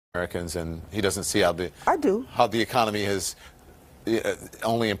Americans, and he doesn't see how the I do. How the economy has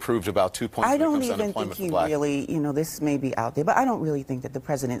only improved about 2 points. I when it don't comes to even think unemployment he for black. really, this may be out there, but I don't really think that the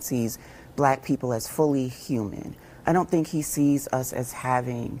president sees black people as fully human. I don't think he sees us as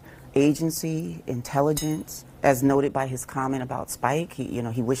having agency, intelligence, as noted by his comment about Spike.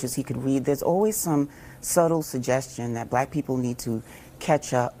 He wishes he could read. There's always some subtle suggestion that black people need to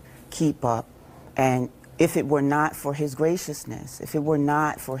catch up, keep up, and if it were not for his graciousness, if it were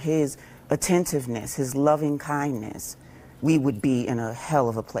not for his attentiveness, his loving kindness, we would be in a hell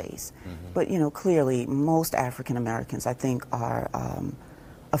of a place. But, clearly, most African Americans, I think, are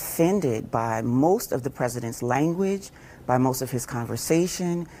offended by most of the president's language, by most of his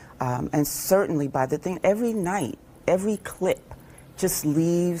conversation, and certainly by the thing every night, every clip just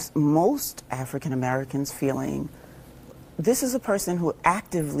leaves most African Americans feeling, this is a person who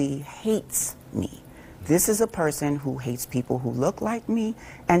actively hates me. This is a person who hates people who look like me,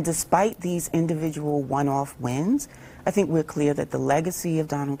 and despite these individual one-off wins, I think we're clear that the legacy of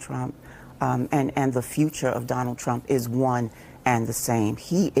Donald Trump and the future of Donald Trump is one and the same.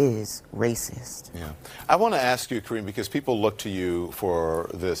 He is racist. Yeah. I want to ask you, Kareem, because people look to you for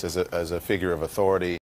this as a figure of authority.